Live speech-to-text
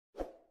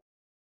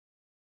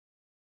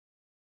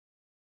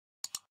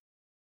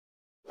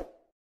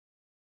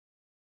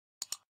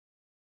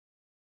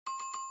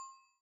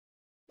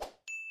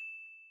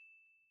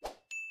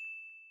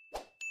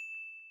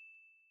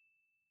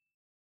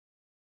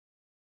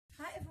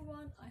Hi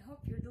everyone, I hope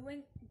you're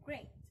doing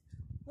great.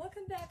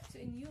 Welcome back to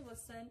a new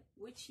lesson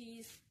which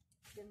is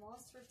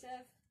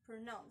Demonstrative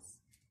Pronouns.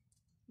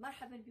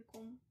 مرحبا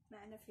بكم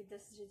معنا في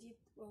درس جديد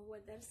وهو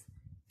درس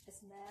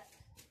أسماء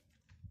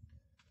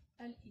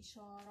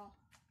الإشارة.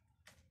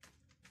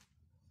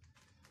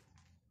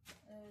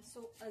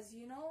 So as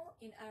you know,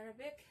 in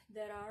Arabic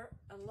there are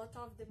a lot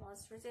of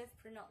demonstrative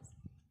pronouns.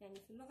 يعني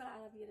في اللغة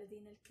العربية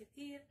لدينا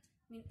الكثير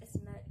من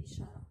أسماء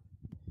الإشارة.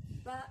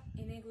 But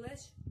in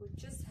English we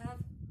just have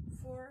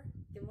 4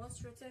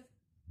 demonstrative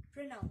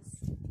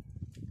pronouns.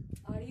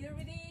 Are you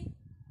ready?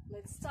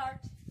 Let's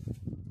start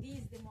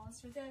these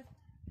demonstrative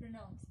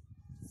pronouns.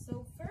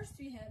 So first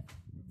we have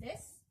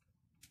this,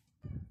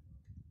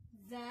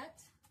 that,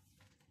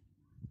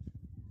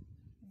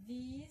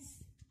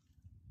 these,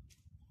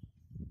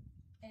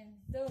 and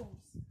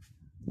those.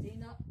 They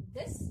not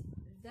this,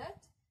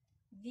 that,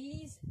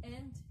 these,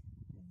 and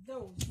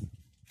those.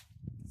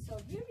 So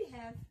here we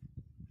have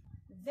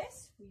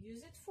this, we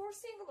use it for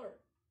singular,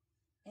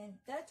 and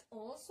that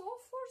also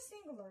for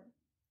singular.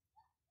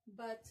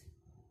 But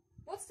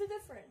what's the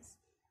difference?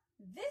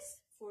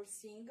 This for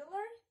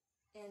singular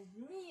and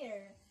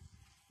near.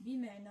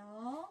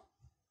 بمعنى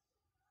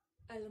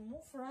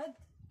المفرد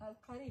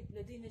القريب.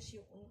 لدينا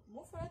شيء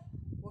مفرد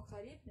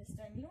وقريب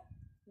نستعمله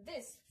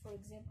this. For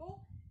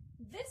example,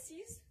 this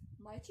is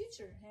my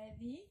teacher.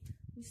 هذه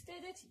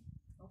أستاذتي.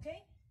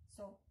 Okay?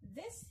 So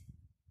this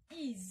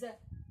is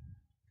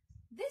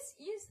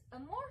a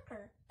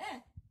marker.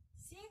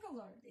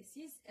 Singular. This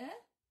is a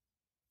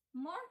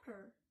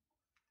marker.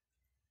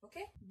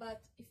 Okay?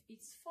 But if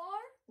it's far,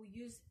 we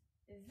use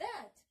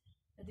that.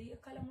 لدي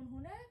قلم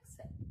هناك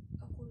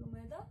سأقول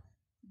ماذا؟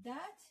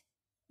 That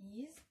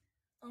is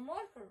a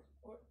marker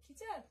or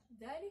كتاب.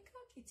 ذلك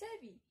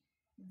كتابي.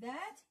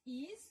 That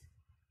is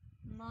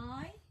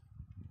my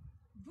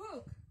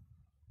book.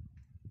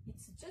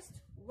 It's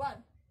just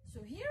one.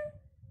 So here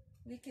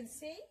we can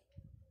say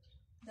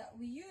that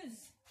we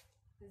use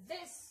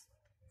this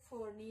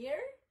for near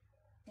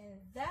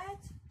and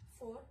that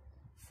for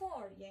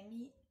far.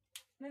 يعني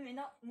ما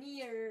معنى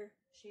near؟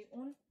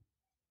 شيء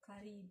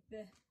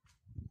قريب.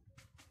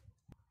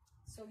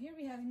 So here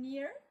we have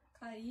near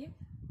قريب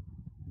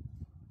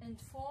and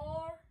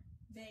far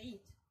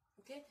بعيد.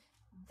 Okay,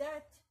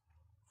 that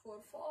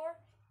for far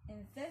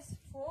and this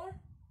for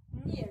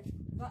near,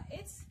 but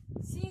it's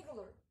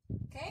singular.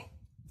 Okay,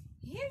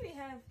 here we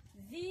have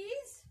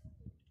these,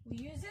 we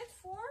use it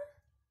for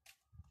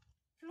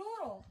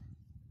plural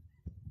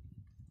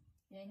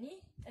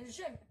يعني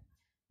الجمع.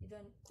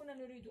 إذا كنا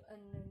نريد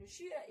أن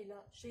نشير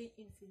إلى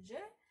شيء في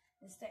الجمع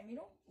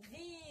نستعمل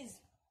these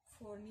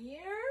for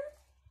near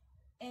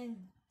and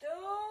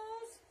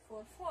those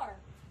for far.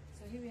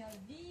 So here we have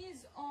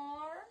these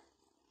are,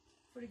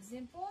 for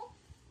example,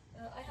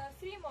 I have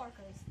 3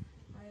 markers.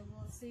 I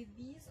will say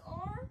these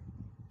are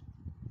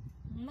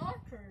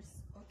markers.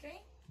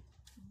 Okay,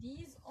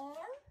 these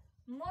are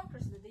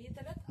markers. لدي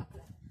 3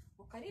 أقلام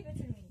وقريبة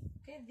مني.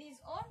 Okay, these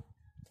are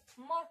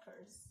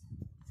markers.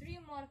 3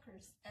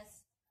 markers.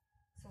 S.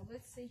 So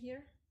let's say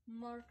here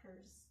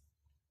markers.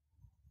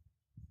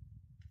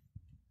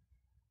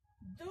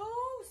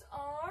 Those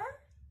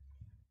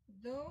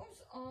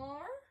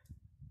are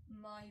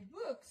my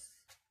books.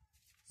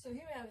 So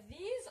here we have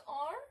these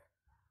are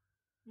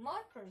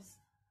markers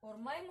or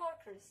my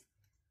markers.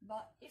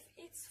 But if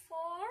it's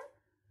far,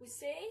 we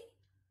say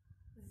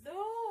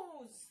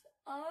those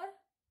are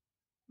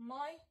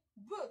my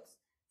books.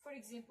 For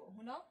example,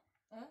 هنا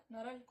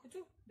نرى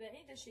الكتب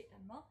بعيدة شيئا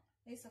ما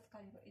ليست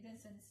قريبة. إذا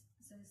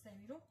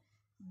سنستعمل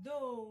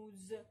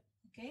those.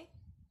 Okay,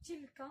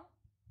 تلك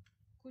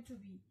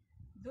كتبي.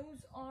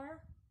 Those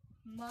are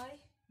my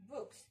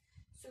books.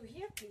 So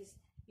here please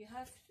you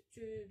have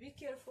to be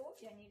careful.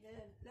 يعني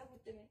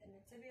لابد من أن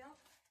ننتبه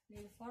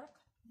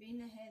للفرق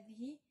بين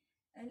هذه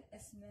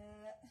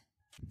الأسماء.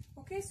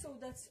 Okay, so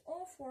that's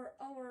all for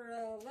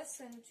our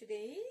lesson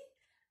today.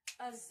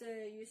 As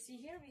you see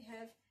here, we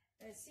have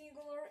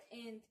singular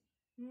and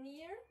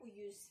near, we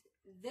use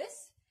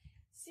this.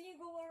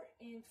 Singular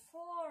and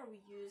far,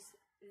 we use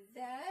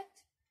that.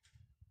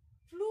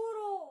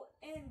 Plural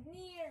and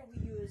near, we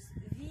use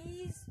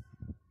these.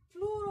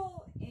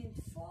 Plural and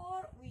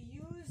far, we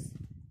use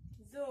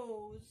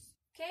those.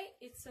 Okay,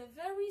 it's a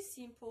very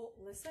simple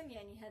lesson.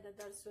 يعني هذا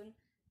درس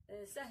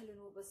سهل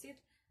وبسيط.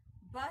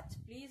 But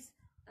please,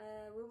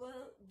 we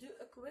will do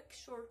a quick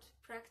short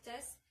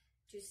practice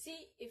to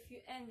see if you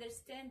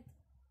understand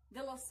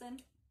the lesson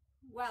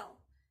well.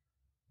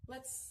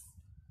 Let's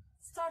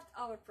start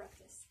our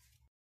practice.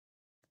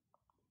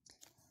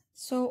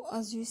 So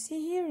as you see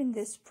here in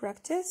this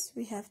practice,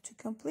 we have to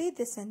complete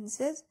the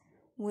sentences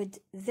with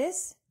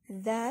this,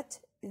 that,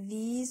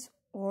 these,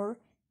 or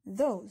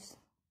those.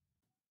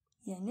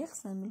 يعني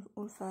خصنا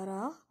نملؤ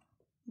الفراغ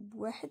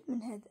بواحد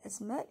من هاد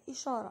أسماء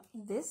الإشارة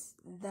this,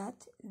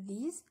 that,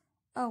 these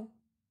أو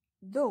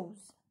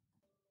those.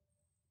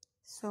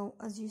 So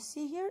as you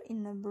see here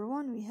in number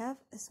 1 we have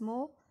a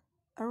small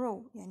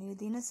arrow. يعني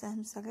لدينا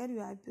سهم صغير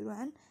يعبر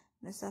عن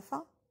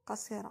مسافة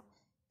قصيرة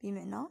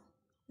بمعنى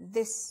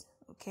this.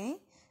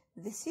 Okay,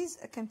 this is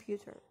a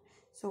computer.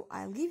 So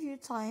I'll give you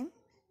time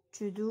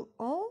to do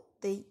all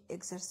the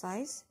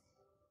exercise,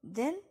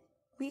 then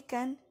we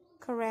can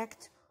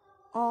correct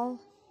all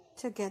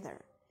together.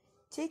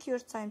 Take your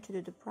time to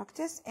do the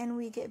practice and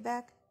we get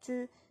back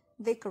to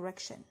the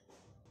correction.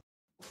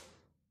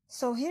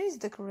 So here is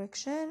the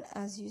correction.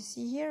 As you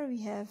see here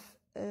we have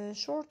a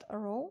short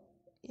arrow،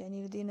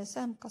 يعني لدينا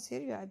سهم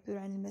قصير يعبر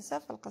عن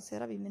المسافة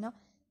القصيرة بمعنى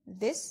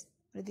this.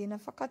 لدينا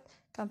فقط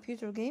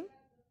computer game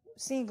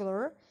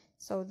singular,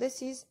 so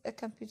this is a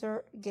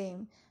computer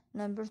game.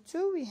 Number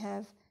 2 we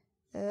have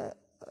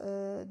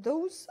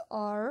those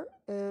are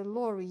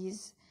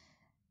lorries.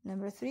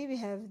 Number 3 we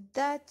have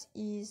that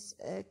is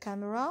a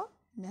camera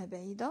إنها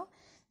بعيدة.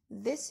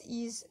 This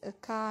is a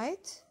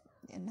kite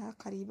إنها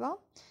قريبة.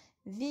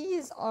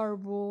 These are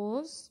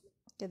balls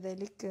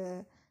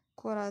كذلك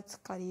كرات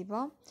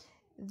قريبة.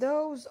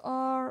 Those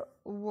are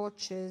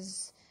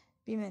watches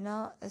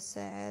بمعنى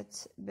الساعات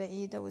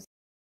بعيدة.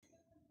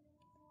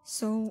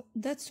 So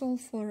that's all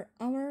for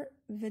our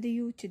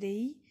video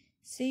today.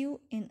 See you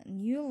in a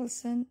new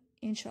lesson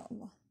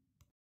inshallah.